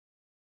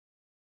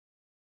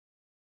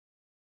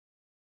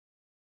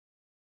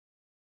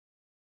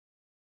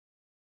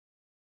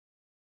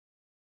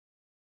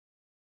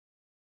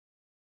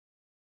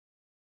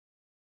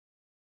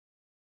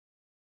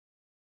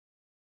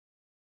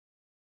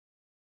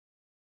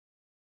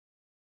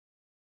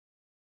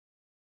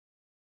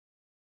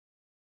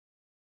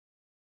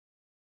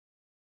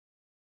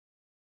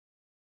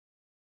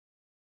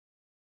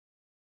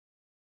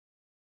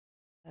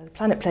The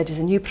Planet Pledge is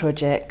a new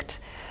project,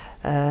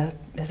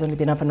 has only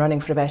been up and running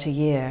for about a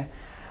year.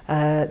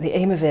 The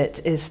aim of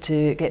it is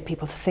to get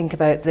people to think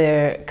about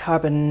their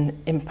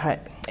carbon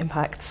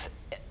impacts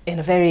in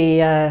a very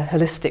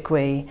holistic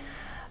way,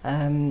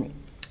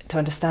 to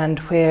understand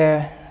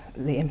where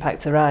the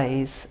impacts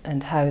arise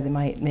and how they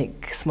might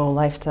make small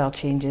lifestyle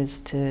changes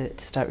to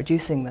start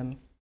reducing them.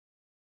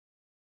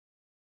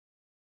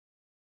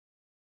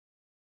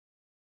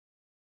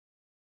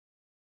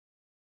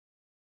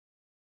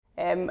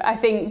 I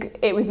think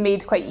it was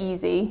made quite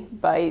easy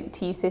by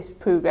TSIS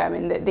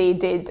programming that they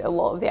did a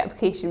lot of the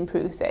application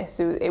process,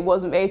 so it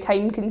wasn't very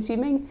time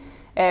consuming,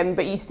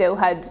 but you still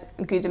had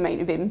a good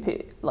amount of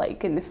input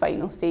like in the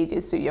final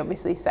stages, so you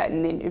obviously sat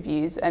in the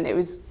interviews and it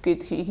was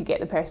good that you could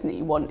get the person that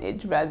you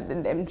wanted rather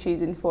than them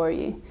choosing for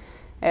you.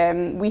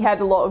 We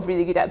had a lot of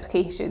really good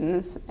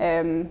applications,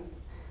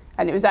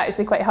 and it was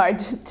actually quite hard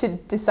to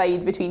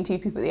decide between two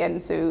people at the end,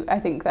 so I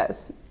think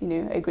that's, you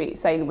know, a great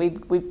sign.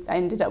 We've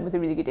ended up with a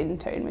really good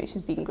intern, which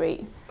has been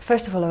great.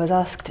 First of all, I was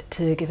asked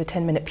to give a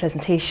 10-minute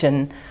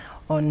presentation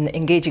on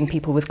engaging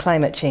people with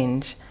climate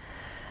change,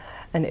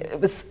 and it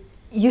was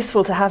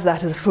useful to have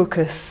that as a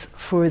focus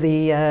for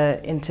the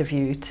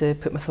interview, to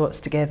put my thoughts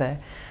together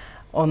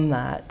on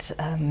that.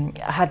 I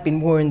had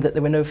been warned that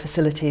there were no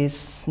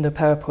facilities, no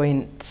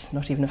PowerPoint,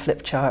 not even a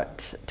flip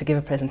chart to give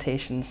a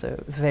presentation, so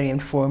it was very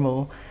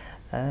informal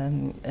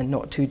and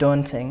not too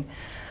daunting.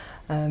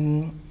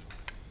 And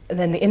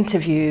then the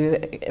interview,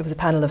 it was a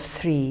panel of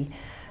 3,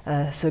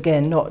 so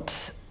again,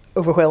 not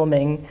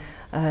overwhelming,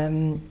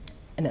 and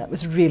it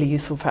was really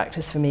useful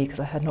practice for me because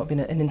I had not been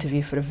at an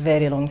interview for a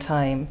very long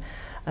time.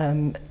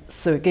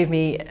 So it gave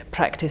me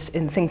practice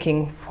in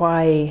thinking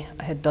why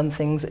I had done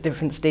things at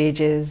different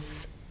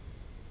stages,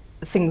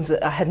 things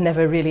that I had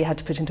never really had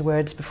to put into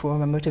words before,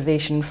 my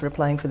motivation for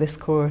applying for this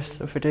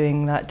course or for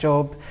doing that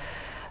job.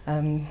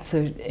 So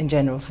in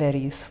general, very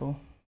useful.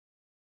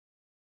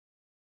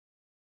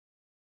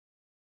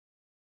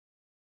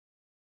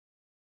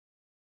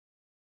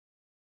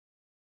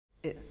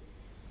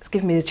 It's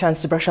given me the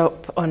chance to brush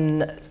up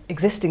on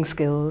existing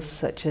skills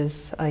such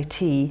as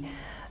IT,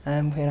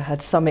 where I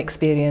had some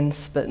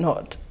experience but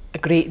not a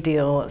great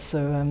deal,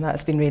 so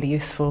that's been really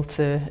useful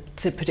to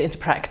put it into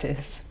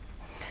practice.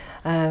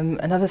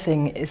 Another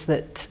thing is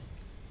that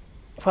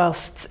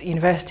whilst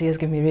university has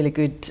given me really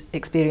good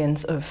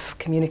experience of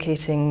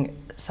communicating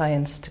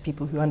science to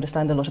people who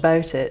understand a lot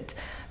about it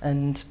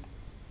and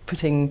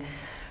putting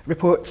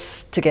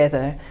reports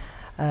together,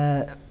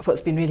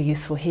 what's been really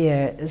useful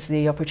here is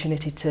the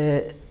opportunity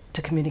to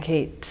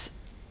communicate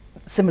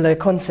similar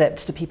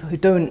concepts to people who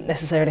don't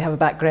necessarily have a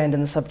background in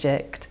the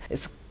subject.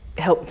 It's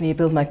helped me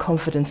build my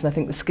confidence and I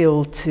think the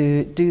skill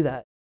to do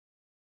that.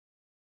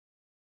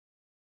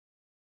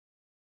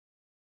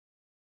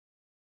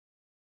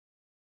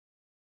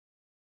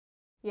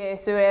 Yeah,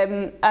 so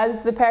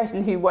as the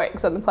person who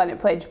works on the Planet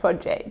Pledge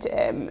project,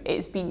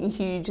 it's been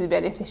hugely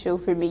beneficial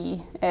for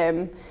me,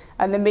 and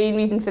the main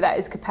reason for that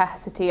is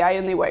capacity. I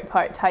only work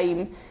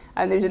part-time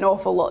and there's an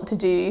awful lot to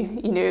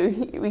do. You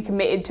know, we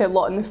committed to a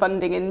lot in the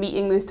funding and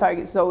meeting those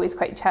targets is always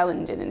quite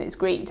challenging, and it's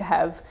great to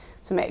have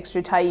some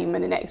extra time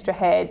and an extra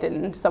head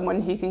and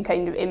someone who can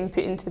kind of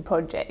input into the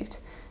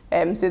project.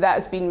 So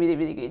that's been really,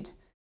 really good.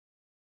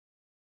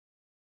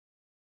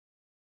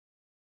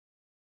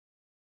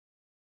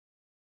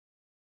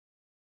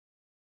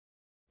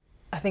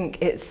 I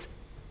think it's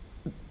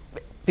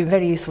been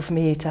very useful for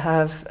me to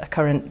have a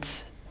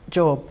current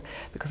job,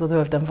 because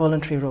although I've done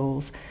voluntary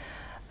roles,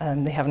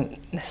 they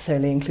haven't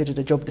necessarily included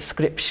a job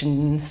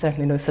description,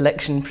 certainly no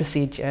selection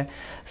procedure.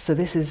 So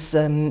this is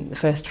the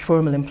first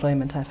formal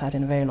employment I've had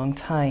in a very long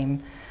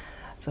time.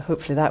 So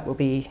hopefully that will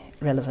be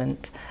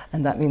relevant,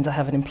 and that means I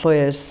have an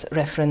employer's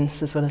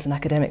reference as well as an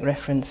academic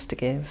reference to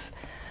give.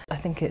 I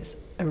think it's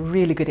a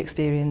really good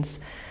experience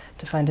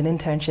to find an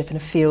internship in a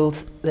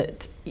field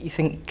that you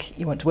think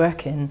you want to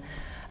work in.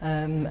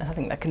 And I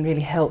think that can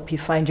really help you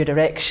find your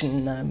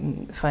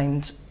direction,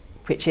 find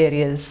which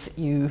areas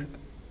you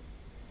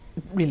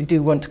really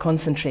do want to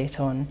concentrate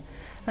on,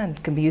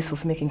 and can be useful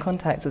for making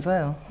contacts as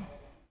well.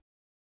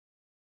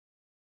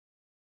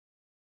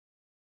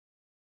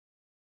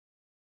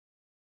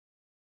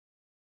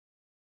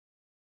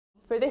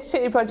 For this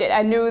particular project,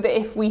 I know that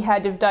if we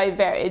had have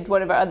diverted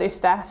one of our other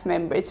staff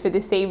members for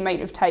the same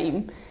amount of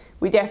time,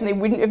 we definitely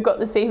wouldn't have got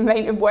the same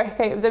amount of work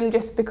out of them,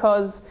 just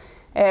because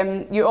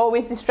you're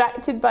always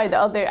distracted by the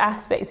other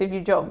aspects of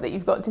your job that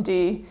you've got to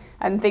do,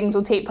 and things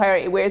will take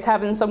priority, whereas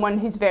having someone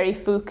who's very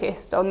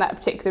focused on that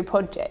particular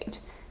project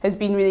has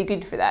been really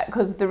good for that,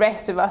 because the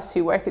rest of us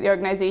who work at the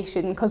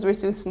organisation, because we're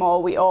so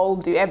small, we all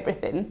do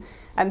everything,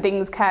 and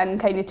things can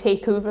kind of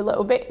take over a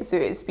little bit, so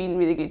it's been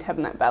really good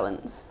having that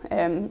balance.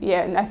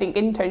 Yeah, and I think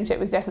internship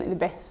was definitely the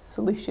best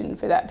solution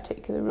for that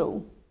particular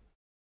role.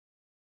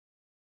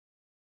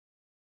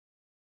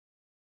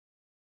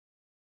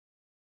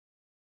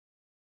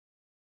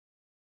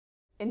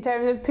 In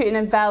terms of putting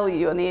a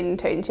value on the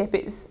internship,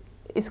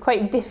 it's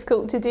quite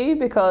difficult to do,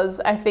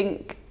 because I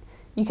think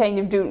you kind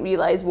of don't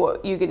realise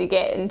what you're going to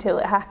get until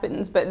it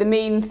happens. But the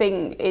main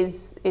thing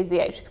is the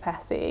extra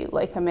capacity,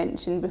 like I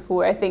mentioned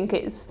before. I think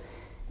it's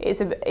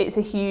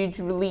a huge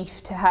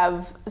relief to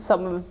have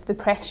some of the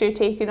pressure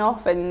taken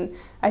off, and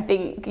I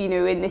think, you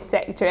know, in this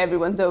sector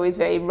everyone's always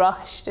very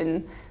rushed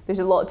and there's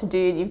a lot to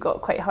do and you've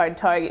got quite hard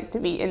targets to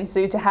meet, and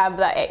so to have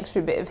that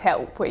extra bit of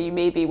help where you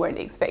maybe weren't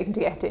expecting to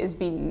get it has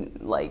been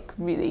like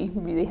really,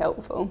 really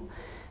helpful.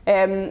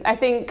 I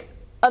think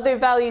other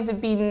values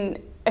have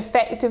been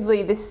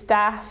effectively the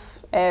staff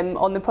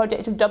on the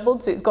project have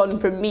doubled, so it's gone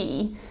from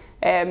me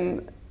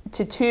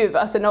to 2 of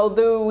us, and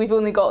although we've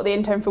only got the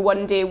intern for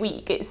 1 day a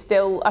week, it's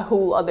still a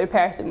whole other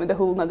person with a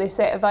whole other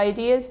set of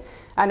ideas,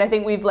 and I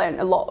think we've learnt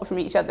a lot from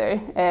each other,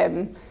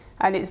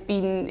 and it's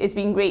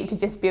been great to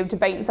just be able to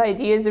bounce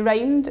ideas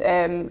around,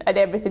 and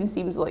everything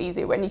seems a lot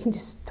easier when you can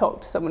just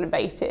talk to someone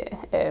about it,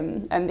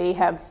 and they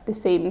have the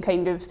same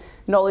kind of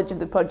knowledge of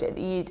the project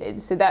that you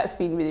did, so that's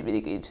been really,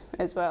 really good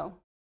as well.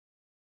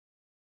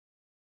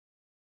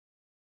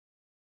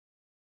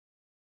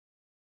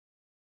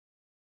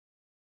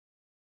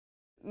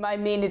 My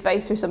main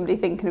advice for somebody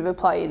thinking of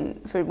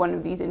applying for one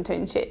of these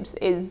internships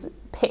is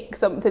pick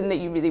something that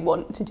you really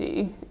want to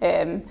do.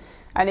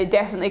 And it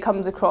definitely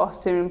comes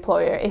across to an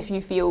employer. If you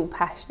feel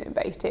passionate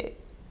about it,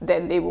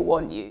 then they will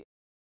want you.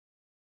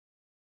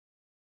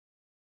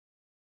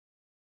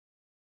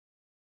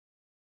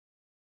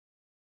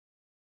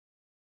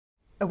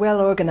 A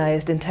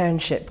well-organised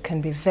internship can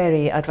be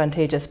very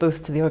advantageous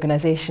both to the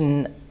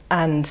organisation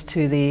and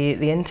to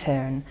the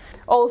intern.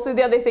 Also,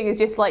 the other thing is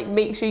just like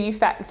make sure you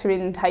factor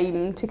in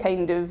time to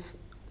kind of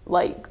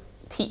like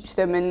teach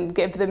them and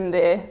give them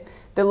the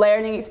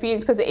learning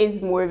experience, because it is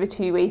more of a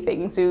two-way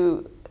thing.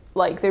 So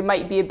like there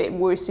might be a bit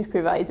more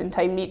supervising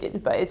time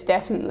needed, but it's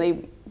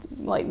definitely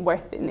like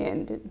worth it in the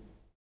end.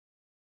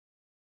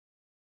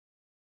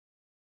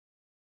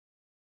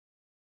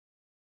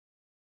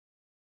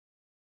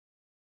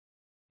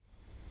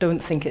 Don't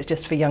think it's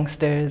just for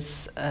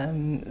youngsters.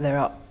 There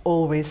are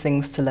always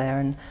things to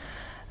learn.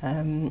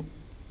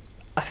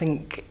 I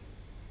think,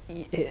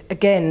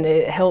 again,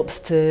 it helps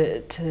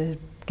to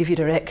give you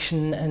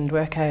direction and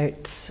work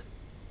out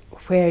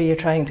where you're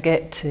trying to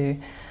get to.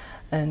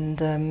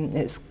 And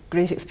it's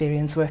great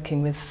experience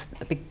working with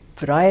a big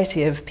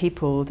variety of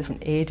people,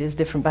 different ages,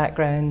 different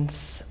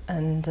backgrounds,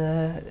 and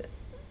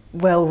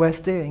well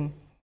worth doing.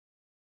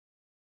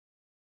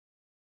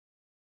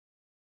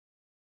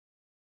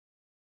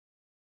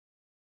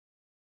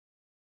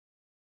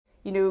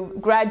 You know,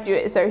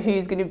 graduates are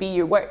who's going to be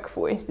your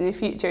workforce in the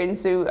future, and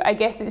so I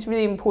guess it's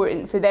really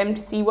important for them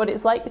to see what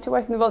it's like to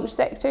work in the voluntary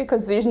sector,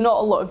 because there's not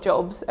a lot of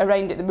jobs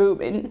around at the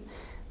moment,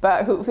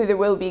 but hopefully there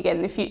will be again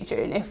in the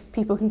future, and if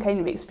people can kind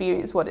of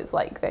experience what it's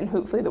like, then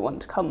hopefully they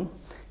want to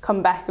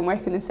come back and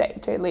work in the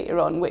sector later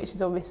on, which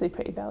is obviously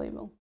pretty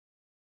valuable.